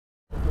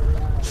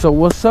So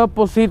what's up,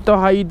 Osito?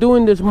 How you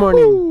doing this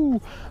morning?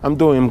 Woo! I'm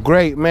doing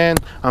great, man.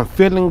 I'm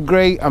feeling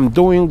great. I'm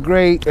doing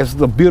great. It's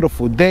a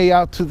beautiful day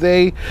out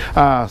today.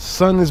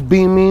 Sun is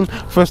beaming.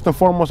 First and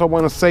foremost, I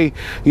want to say,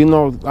 you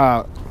know,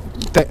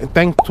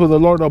 thanks to the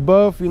Lord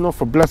above, you know,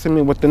 for blessing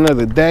me with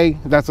another day.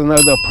 That's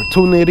another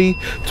opportunity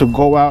to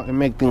go out and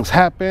make things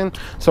happen.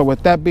 So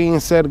with that being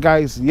said,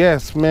 guys,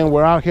 yes, man,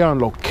 we're out here on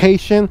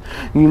location.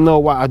 You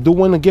know, I do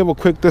want to give a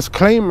quick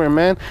disclaimer,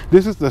 man.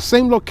 This is the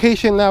same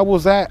location I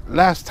was at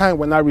last time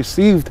when I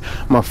received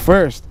my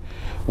first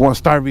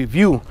 1-star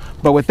review.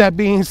 But with that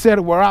being said,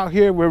 we're out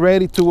here, we're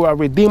ready to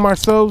redeem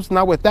ourselves,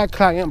 not with that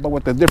client but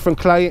with a different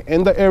client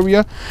in the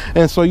area.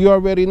 And so you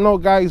already know,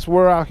 guys,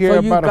 we're out here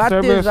about a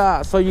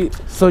service.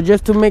 So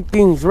just to make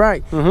things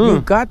right,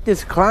 you got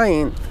this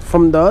client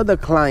from the other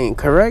client,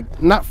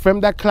 correct? Not from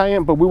that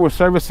client, but we were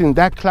servicing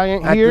that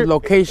client at here the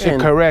location.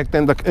 Correct.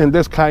 And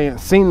this client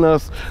seen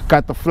us,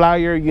 got the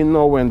flyer, you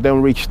know, and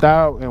then reached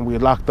out and we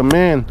locked them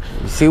in.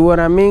 You see what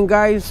I mean,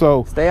 guys?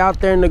 So stay out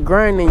there in the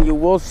grind and you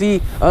will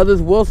see,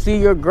 others will see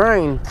your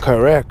grind.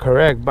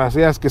 Correct. But as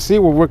you can see,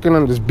 we're working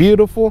on this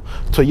beautiful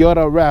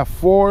Toyota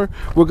RAV4.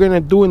 We're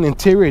gonna do an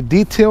interior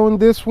detail in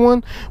this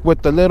one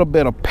with a little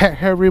bit of pet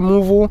hair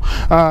removal.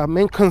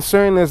 Main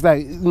concern is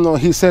that, you know,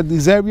 he said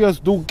these areas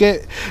do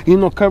get, you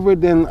know,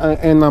 covered in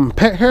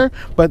pet hair,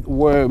 but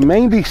where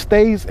mainly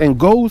stays and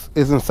goes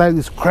is inside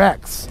these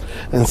cracks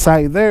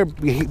inside there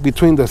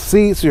between the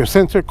seats, your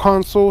center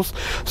consoles,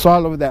 so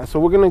all of that. So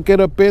we're gonna get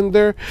up in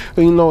there.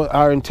 You know,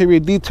 our interior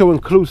detail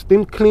includes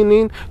steam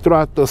cleaning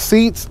throughout the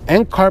seats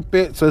and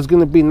carpet, so it's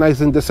gonna be nice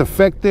and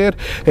disinfected.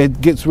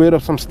 It gets rid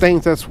of some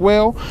stains as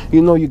well.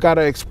 You know, you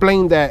gotta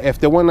explain that if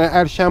they want to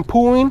add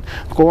shampooing,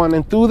 go on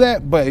and do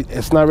that, but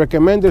it's not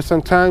recommended.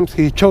 Sometimes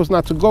he chose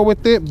not to go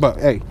with it, but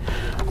hey,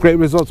 great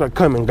results are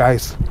coming,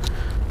 guys.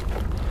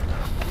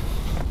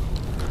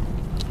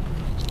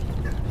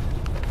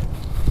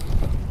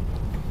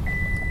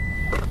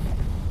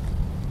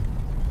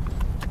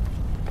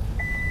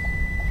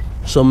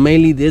 So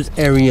mainly these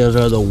areas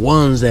are the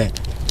ones that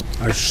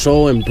are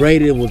so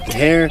embraided with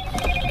hair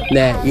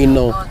that, you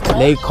know,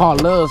 they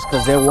call us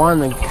because they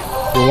want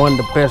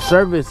the best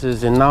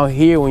services. And now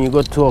here, when you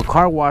go to a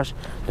car wash,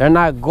 they're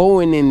not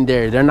going in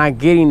there. They're not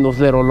getting those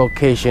little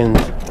locations.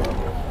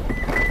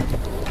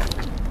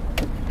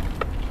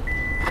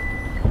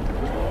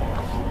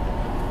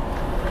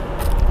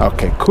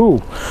 Okay,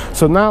 cool.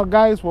 So now,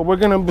 guys, what we're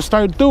gonna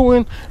start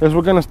doing is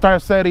we're gonna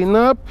start setting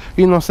up,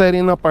 you know,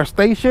 setting up our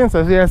stations.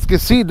 As you guys can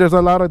see, there's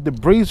a lot of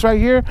debris right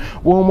here.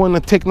 We don't want to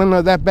take none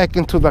of that back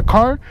into the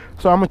car,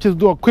 so I'm gonna just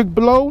do a quick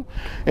blow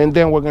and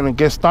then we're gonna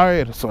get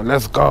started. So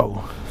let's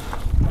go.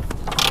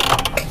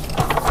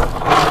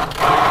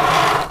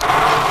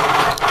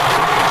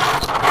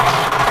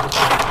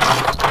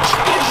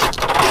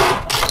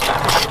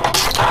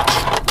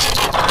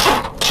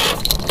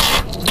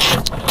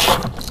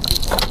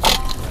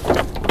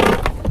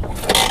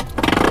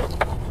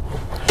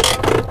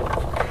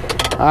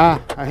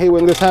 I hate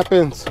when this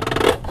happens.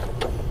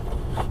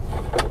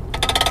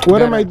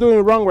 What am I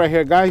doing wrong right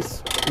here,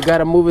 guys? You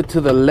gotta move it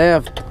to the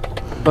left,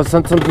 but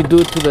sometimes you do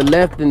it to the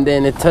left and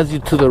then it tells you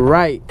to the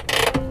right.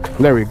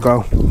 There we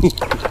go.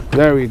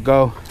 There we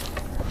go.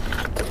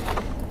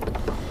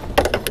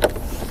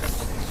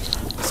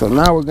 So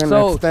now we're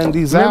gonna extend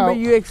these out.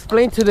 Remember you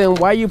explained to them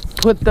why you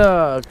put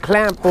the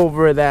clamp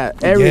over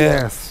that area.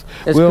 Yes.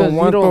 It's we don't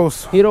want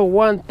those. You don't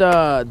want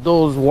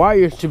those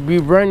wires to be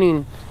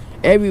running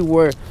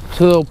everywhere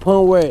to the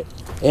point where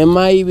it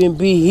might even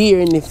be here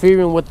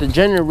interfering with the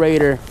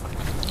generator.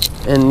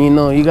 And you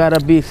know, you gotta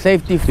be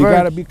safety first. You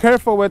gotta be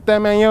careful with that,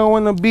 man. You don't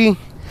want to be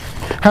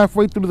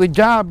halfway through the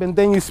job and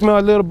then you smell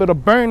a little bit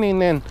of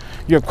burning and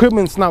your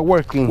equipment's not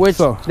working. Which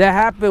that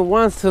happened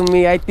once to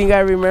me. I think I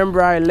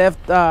remember I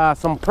left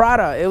some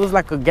product. It was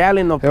like a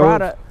gallon of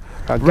product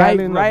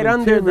right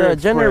under the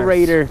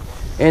generator.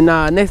 And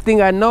next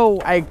thing I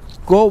know, I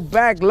go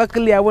back.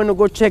 Luckily, I went to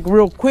go check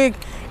real quick,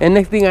 and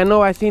next thing I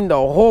know, I seen the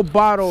whole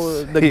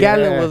bottle, the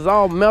gallon was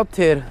all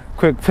melted.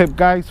 Quick tip,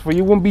 guys, for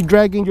you won't be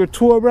dragging your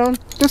tool around,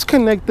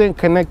 disconnect it and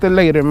connect it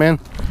later, man.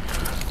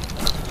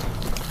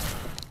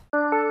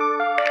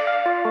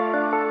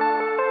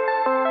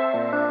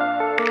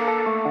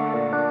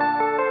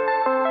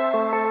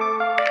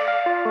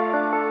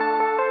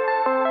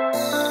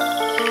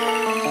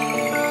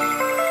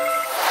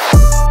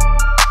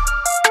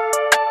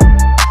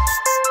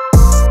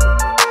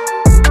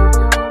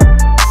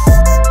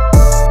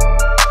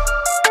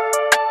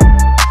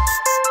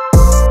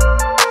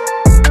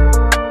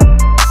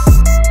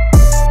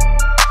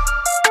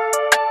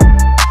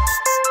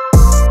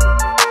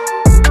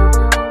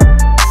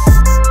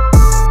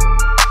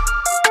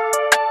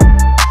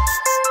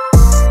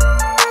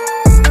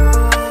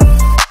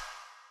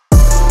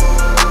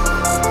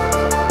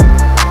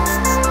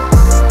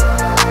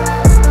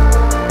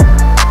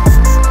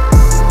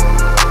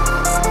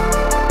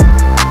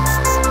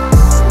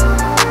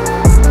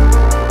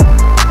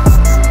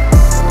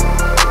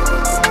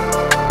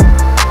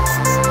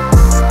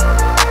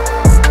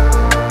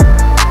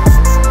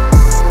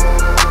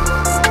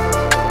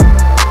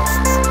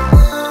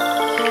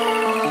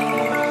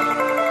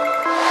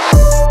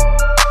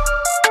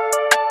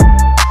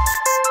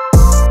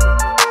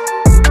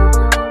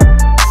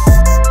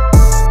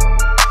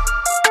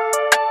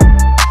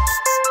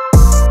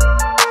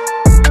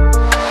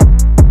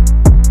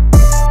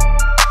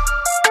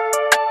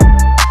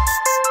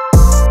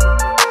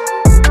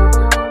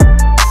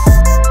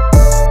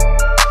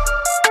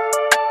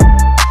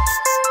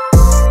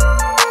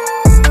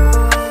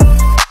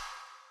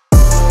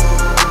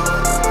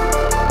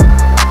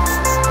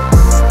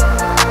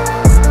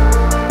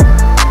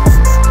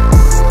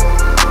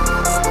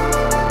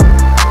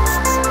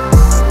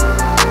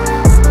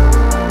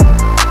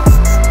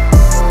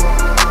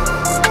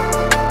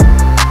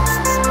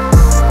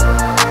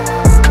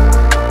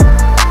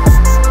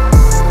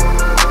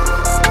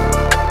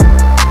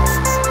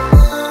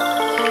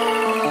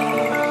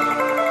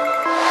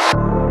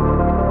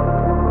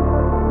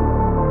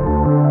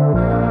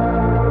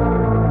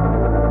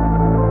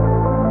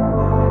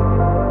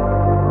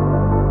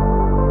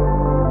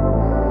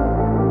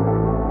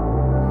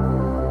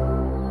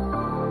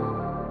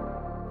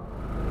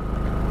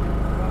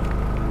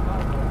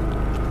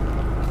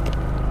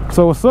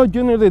 So what's up,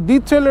 Junior the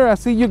Detailer? I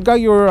see you got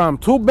your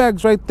tool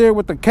bags right there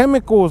with the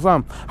chemicals.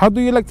 How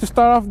do you like to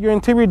start off your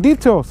interior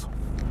details?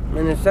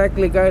 And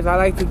exactly, guys, I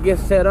like to get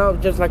set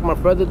up just like my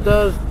brother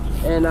does.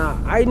 And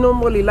I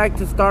normally like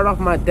to start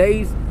off my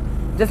days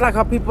just like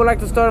how people like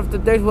to start off the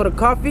days with a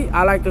coffee.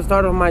 I like to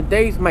start off my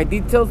days, my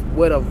details,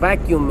 with a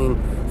vacuuming.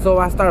 So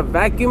I start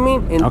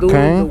vacuuming and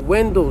doing the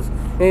windows.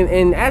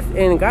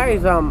 And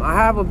guys, I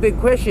have a big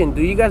question.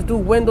 Do you guys do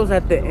windows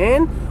at the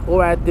end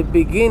or at the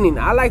beginning?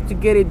 I like to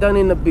get it done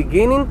in the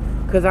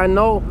beginning because I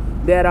know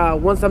that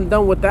once I'm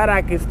done with that,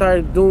 I can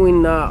start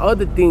doing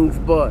other things.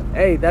 But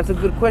hey, that's a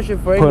good question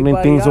for anybody.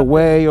 Putting things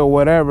away or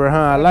whatever, huh?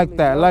 I like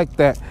that. I like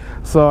that.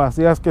 So as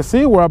you guys can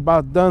see, we're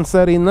about done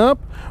setting up.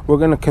 We're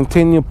gonna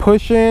continue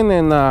pushing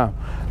and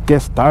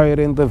get started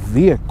in the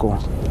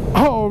vehicle.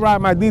 All right,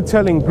 my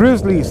detailing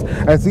grizzlies.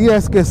 As you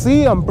guys can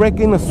see, I'm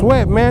breaking a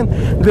sweat, man.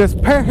 This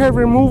pet hair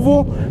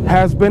removal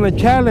has been a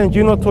challenge.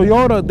 You know,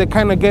 Toyota, they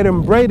kind of get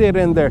braided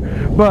in there.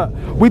 But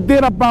we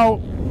did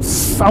about,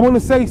 I want to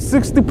say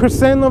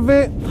 60% of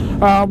it.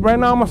 Right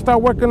now I'm gonna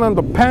start working on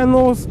the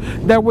panels.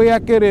 That way I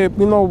could, you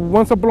know,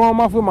 once I blow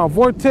them off with my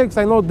vortex,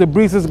 I know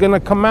debris is gonna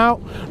come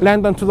out,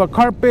 land onto the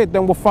carpet,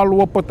 then we'll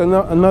follow up with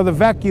another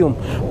vacuum.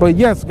 But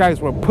yes, guys,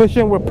 we're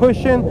pushing, and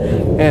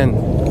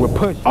we're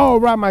pushing. All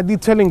right, my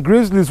detailing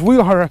grizzlies, we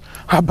are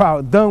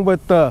about done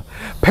with the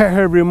pet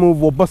hair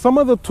removal. But some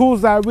of the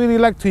tools that I really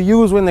like to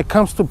use when it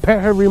comes to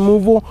pet hair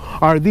removal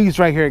are these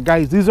right here,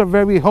 guys. These are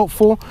very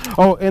helpful.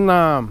 Oh, and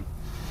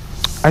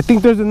I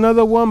think there's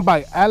another one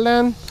by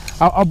Alan.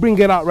 I'll bring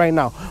it out right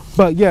now.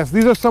 But yes,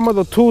 these are some of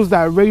the tools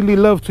that I really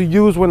love to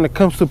use when it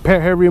comes to pet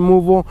hair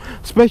removal,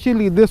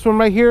 especially this one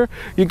right here.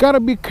 You gotta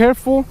be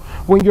careful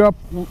when you're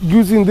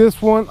using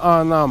this one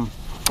on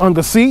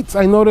the seats.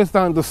 I noticed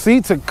on the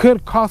seats it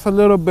could cause a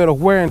little bit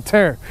of wear and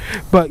tear,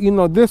 but you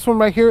know, this one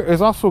right here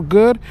is also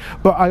good.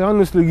 But I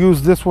honestly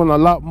use this one a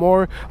lot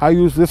more. I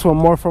use this one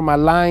more for my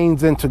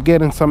lines and to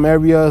get in some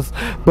areas,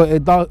 but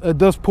it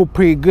does pull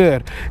pretty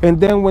good.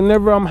 And then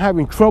whenever I'm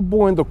having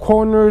trouble in the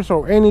corners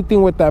or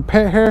anything with that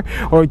pet hair,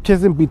 or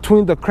just in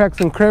between the cracks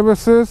and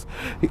crevices,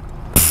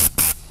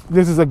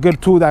 this is a good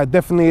tool that I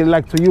definitely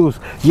like to use.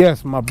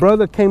 Yes, my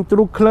brother came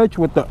through clutch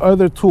with the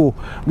other tool.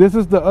 This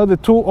is the other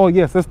tool. Oh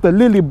yes, that's the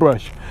Lily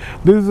brush.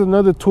 This is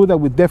another tool that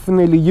we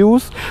definitely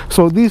use.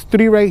 So these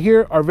three right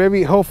here are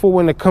very helpful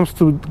when it comes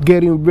to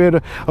getting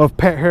rid of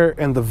pet hair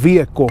in the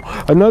vehicle.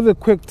 Another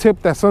quick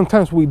tip that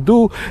sometimes we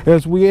do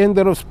is we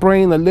ended up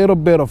spraying a little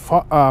bit of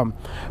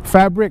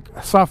fabric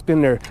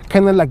softener,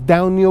 kind of like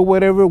Downy or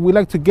whatever. We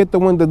like to get the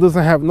one that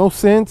doesn't have no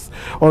scents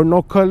or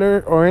no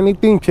color or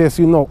anything, just,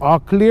 you know, all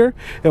clear.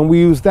 And we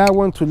use that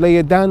one to lay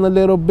it down a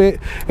little bit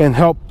and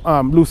help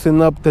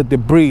loosen up the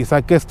debris.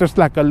 I guess there's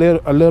like a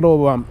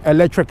little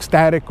electric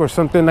static or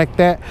something like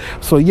that.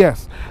 So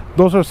yes,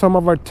 those are some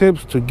of our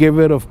tips to get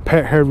rid of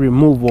pet hair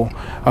removal.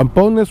 A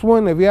bonus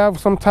one, if you have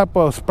some type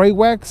of spray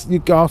wax, you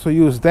can also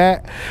use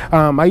that.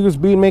 I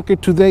used Bead Maker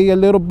today a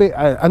little bit.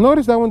 I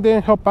noticed that one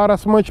didn't help out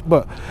as much,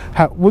 but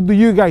what do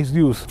you guys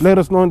use? Let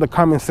us know in the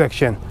comment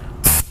section.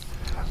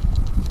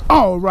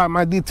 All right,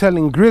 my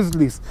detailing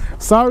grizzlies.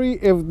 Sorry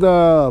if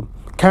the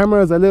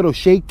camera is a little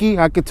shaky.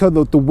 I can tell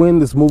that the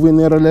wind is moving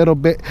it a little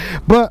bit,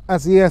 but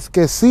as you guys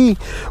can see,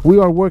 we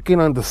are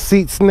working on the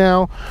seats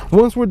now.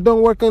 Once we're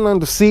done working on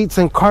the seats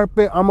and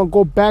carpet, I'm gonna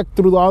go back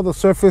through all the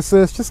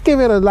surfaces, just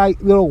give it a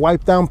light little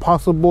wipe down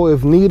possible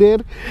if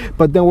needed,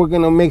 but then we're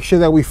gonna make sure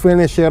that we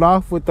finish it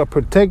off with the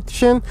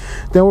protection.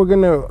 Then we're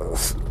gonna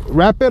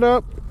wrap it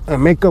up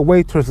and make our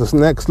way towards this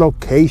next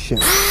location.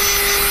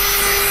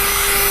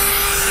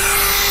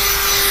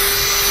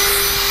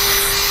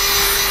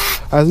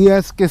 As you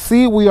guys can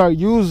see, we are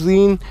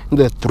using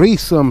the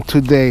Threesome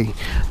today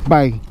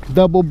by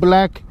Double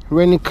Black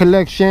Rainy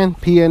Collection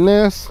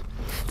PNS.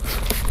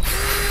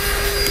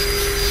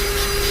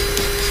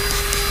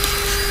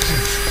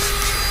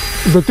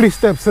 The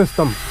 3-step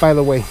system, by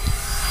the way.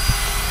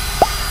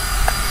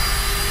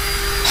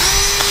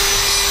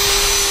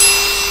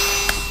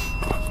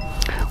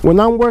 When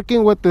I'm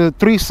working with the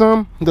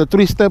Threesome, the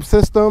 3-step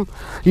system,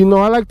 you know,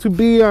 I like to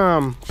be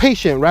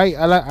patient, right?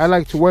 I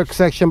like to work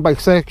section by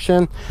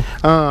section.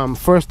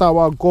 First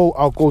I'll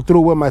go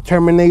through with my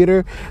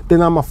Terminator,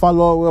 then I'm gonna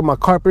follow up with my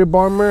carpet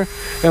bomber,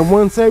 and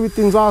once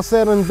everything's all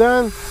said and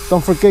done,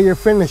 don't forget your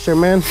finisher,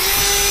 man.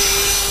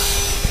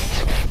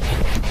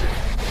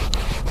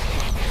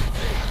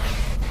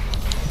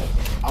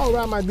 All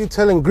right, my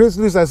detailing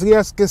grizzlies, as you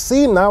guys can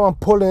see, now I'm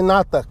pulling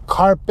out the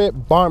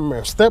carpet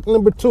bomber. Step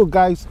number 2,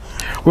 guys,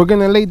 we're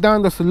gonna lay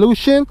down the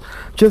solution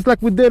just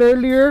like we did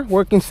earlier,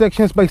 working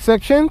sections by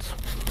sections.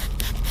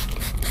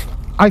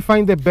 I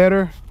find it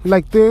better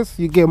like this.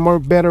 You get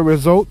better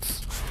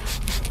results.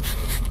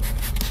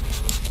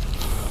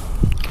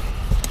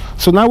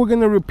 So now we're going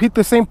to repeat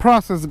the same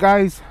process,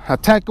 guys.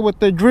 Attack it with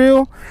the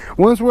drill.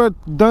 Once we're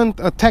done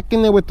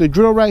attacking it with the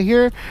drill right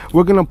here,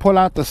 we're going to pull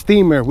out the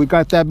steamer. We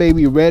got that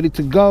baby ready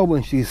to go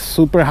when she's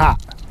super hot.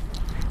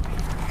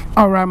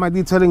 All right, my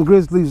detailing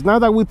grizzlies, now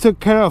that we took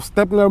care of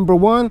step number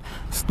 1,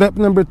 step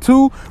number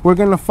 2, we're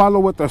gonna follow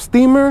with our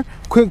steamer.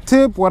 Quick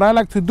tip, what I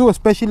like to do,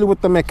 especially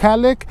with the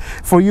metallic,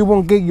 for you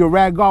won't get your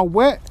rag all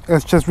wet,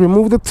 is just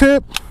remove the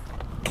tip,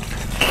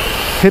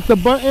 hit the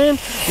button.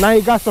 Now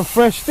you got some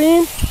fresh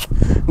steam.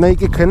 Now you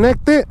can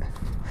connect it,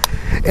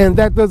 and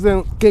that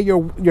doesn't get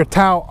your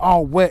towel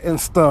all wet and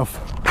stuff.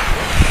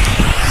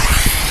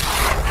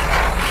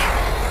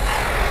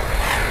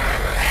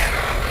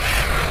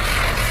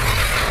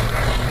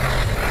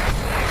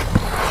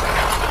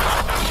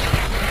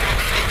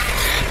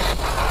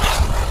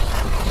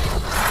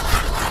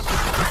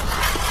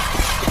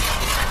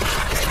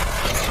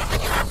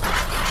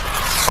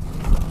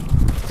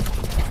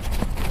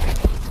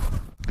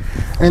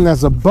 And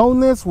as a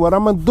bonus, what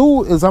I'm gonna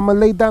do is I'm gonna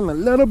lay down a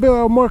little bit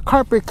more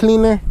carpet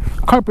cleaner,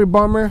 carpet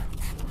bomber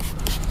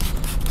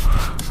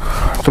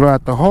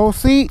throughout the whole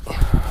seat.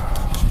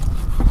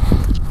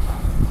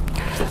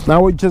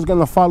 Now we're just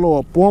gonna follow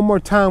up one more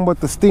time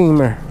with the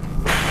steamer.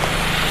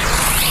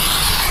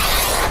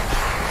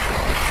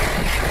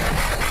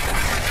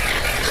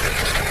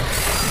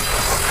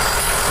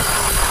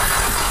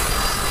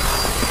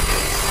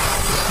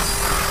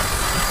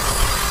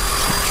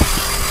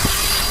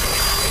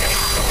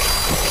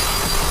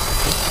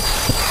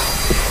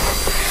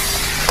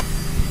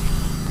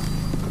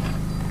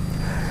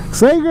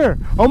 Sager,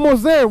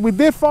 almost there. We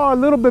did fall a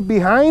little bit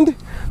behind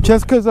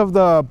just because of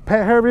the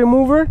pet hair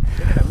remover.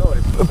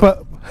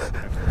 But,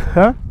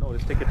 huh? No,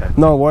 just take your time.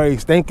 No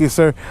worries. Thank you,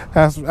 sir.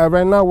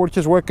 Right now, we're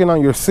just working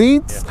on your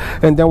seats,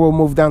 and then we'll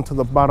move down to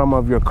the bottom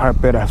of your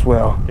carpet as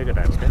well. Take your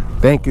time, okay?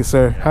 Thank you,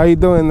 sir. How you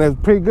doing? A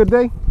pretty good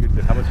day? Good.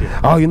 How about you?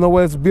 Oh, you know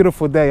what? It's a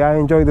beautiful day. I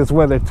enjoy this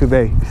weather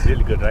today. It's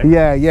really good, right?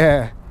 Yeah,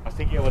 yeah. I was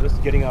thinking about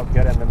just getting out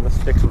here and then just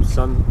take some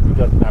sun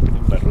because I've been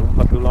in my room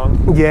for too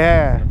long.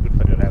 Yeah.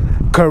 Good for your health.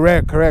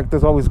 Correct, correct.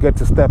 It's always good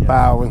to step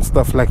out and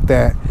stuff like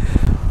that.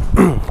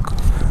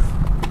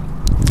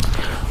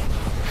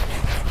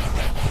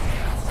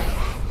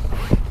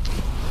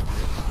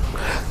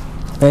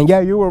 And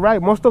yeah, you were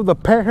right. Most of the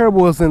pet hair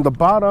was in the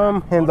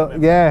bottom and the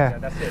Yeah,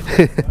 that's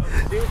it.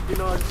 You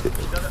know,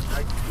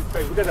 if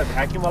I look at the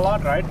vacuum a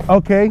lot, right?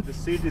 Okay. The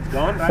seat is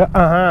gone,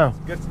 right?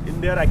 It gets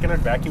in there, I cannot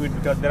vacuum it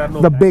because there are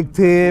no The big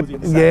tip.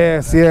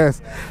 Yes,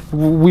 yes.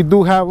 We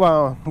do have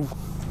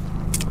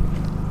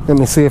let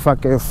me see if I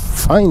can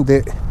find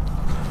it.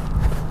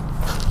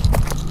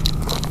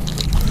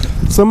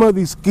 Some of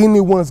these skinny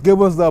ones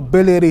give us the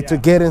ability to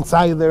get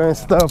inside there and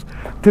stuff.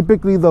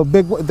 Typically the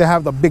big, they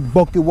have the big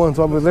bulky ones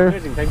over there.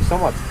 Amazing. Thank you so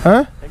much.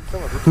 Huh? Thank you so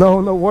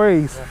much. No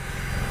worries. Yeah.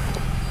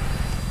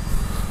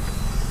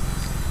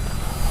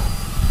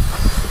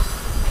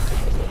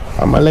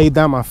 I'm gonna lay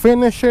down my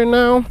finisher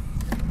now,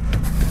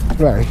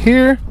 right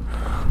here.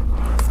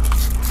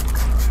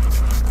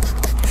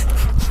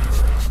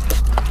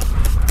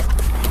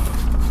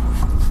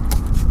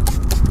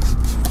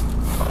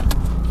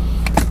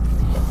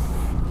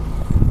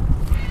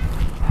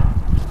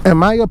 In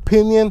my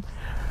opinion,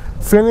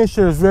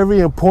 finisher is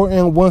very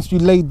important. Once you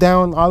lay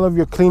down all of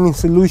your cleaning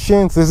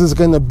solutions, this is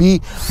going to be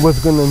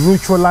what's going to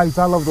neutralize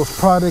all of those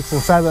products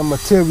inside the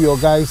material,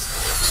 guys.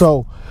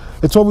 So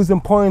it's always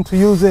important to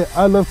use it.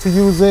 I love to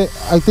use it.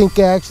 I think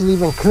it actually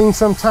even cleans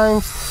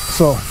sometimes.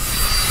 So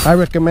I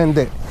recommend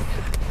it.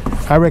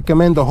 I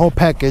recommend the whole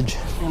package.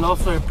 And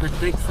also it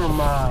protects from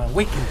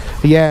wicking.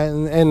 Yeah,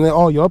 and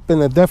oh, yup,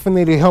 and it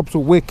definitely helps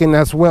with wicking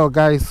as well,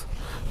 guys.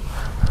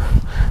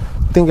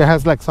 I think it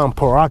has like some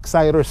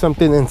peroxide or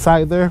something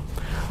inside there,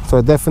 so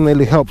it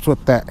definitely helps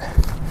with that.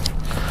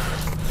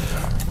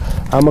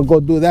 I'm gonna go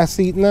do that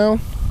seat now.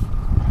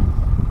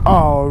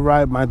 All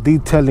right, my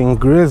detailing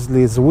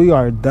grizzlies, we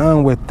are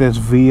done with this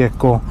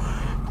vehicle.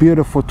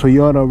 Beautiful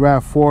Toyota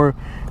RAV4.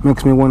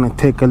 Makes me want to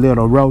take a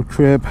little road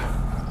trip.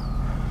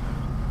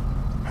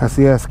 As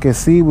you guys can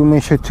see, we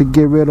make sure to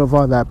get rid of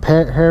all that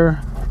pet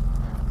hair,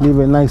 leave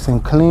it nice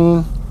and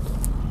clean.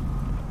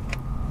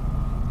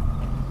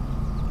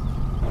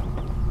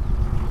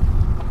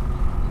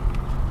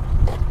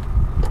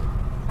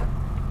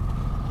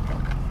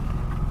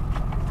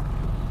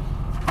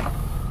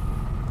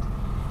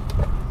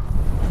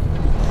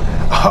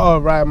 All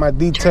right, my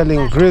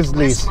detailing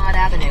grizzlies.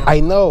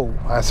 I know,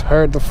 I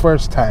heard the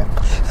first time.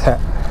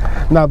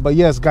 Now, but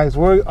yes, guys,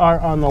 we are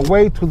on the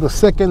way to the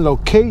second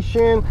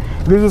location.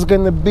 This is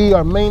going to be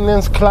our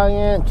maintenance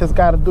client. Just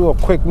got to do a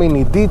quick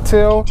mini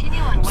detail.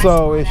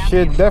 So it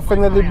should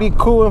definitely be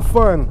cool and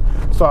fun.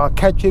 So I'll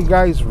catch you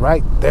guys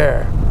right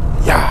there.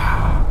 Yeah.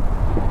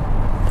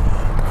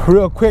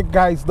 Real quick,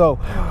 guys, though,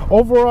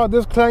 overall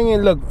this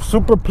client looked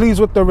super pleased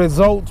with the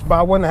results. But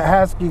I want to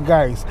ask you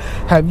guys,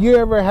 have you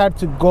ever had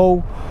to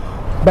go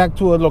back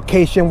to a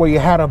location where you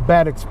had a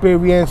bad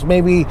experience?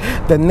 Maybe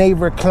the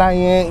neighbor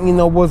client, you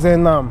know,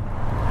 wasn't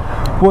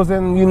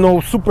wasn't, you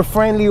know, super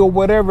friendly or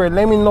whatever,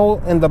 let me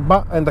know in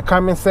the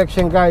comment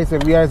section, guys,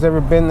 if you guys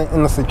ever been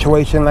in a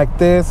situation like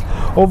this.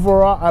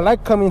 Overall, I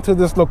like coming to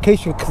this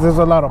location because there's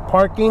a lot of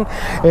parking,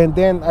 and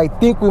then I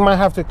think we might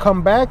have to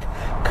come back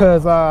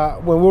because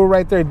when we were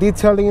right there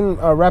detailing,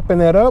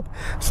 wrapping it up,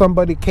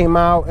 somebody came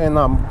out and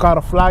got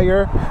a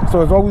flyer.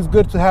 So it's always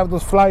good to have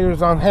those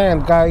flyers on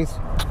hand, guys.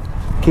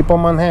 Keep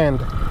them on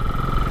hand.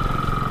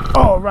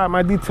 All right,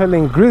 my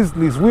detailing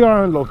Grizzlies, we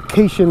are on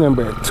location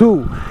number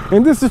 2,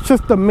 and this is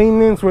just the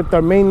maintenance with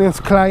our maintenance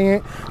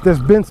client that's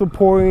been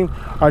supporting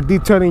our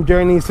detailing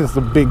journey since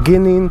the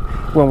beginning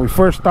when we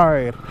first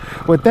started.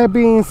 With that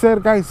being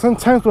said, guys,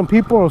 sometimes when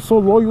people are so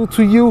loyal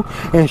to you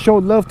and show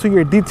love to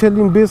your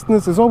detailing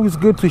business, it's always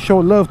good to show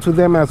love to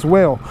them as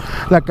well.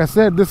 Like I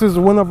said, this is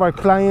one of our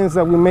clients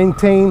that we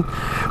maintain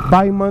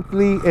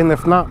bi-monthly and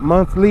if not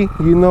monthly,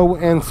 you know.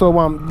 And so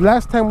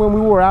last time when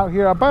we were out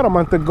here about a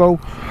month ago,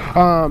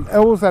 it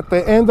was at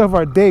the end of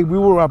our day. We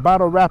were about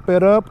to wrap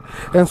it up,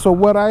 and so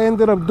what I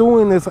ended up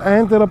doing is I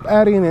ended up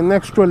adding an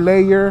extra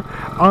layer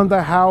on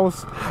the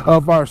house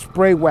of our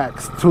spray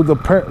wax to the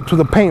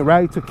paint,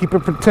 right, to keep it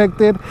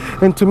protected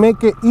and to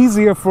make it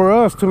easier for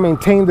us to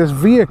maintain this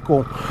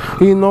vehicle,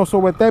 you know. So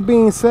with that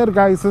being said,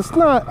 guys, it's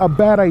not a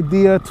bad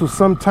idea to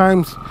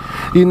sometimes,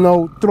 you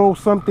know, throw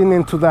something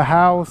into the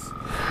house,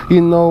 you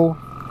know,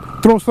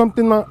 throw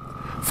something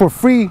for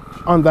free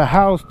on the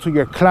house to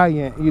your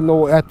client. You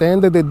know, at the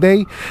end of the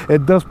day,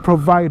 it does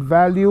provide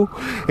value,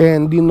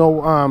 and you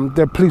know,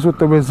 they're pleased with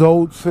the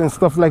results and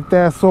stuff like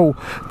that, so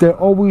they're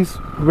always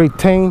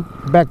retained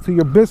back to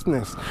your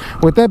business.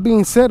 With that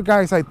being said,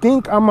 guys, I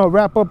think I'm gonna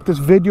wrap up this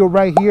video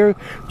right here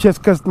just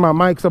because my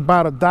mic's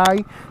about to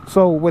die.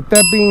 So with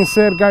that being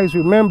said, guys,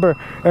 remember,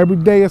 every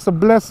day is a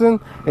blessing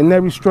and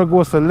every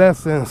struggle is a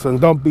lesson, so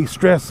don't be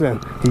stressing.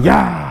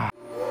 Yeah.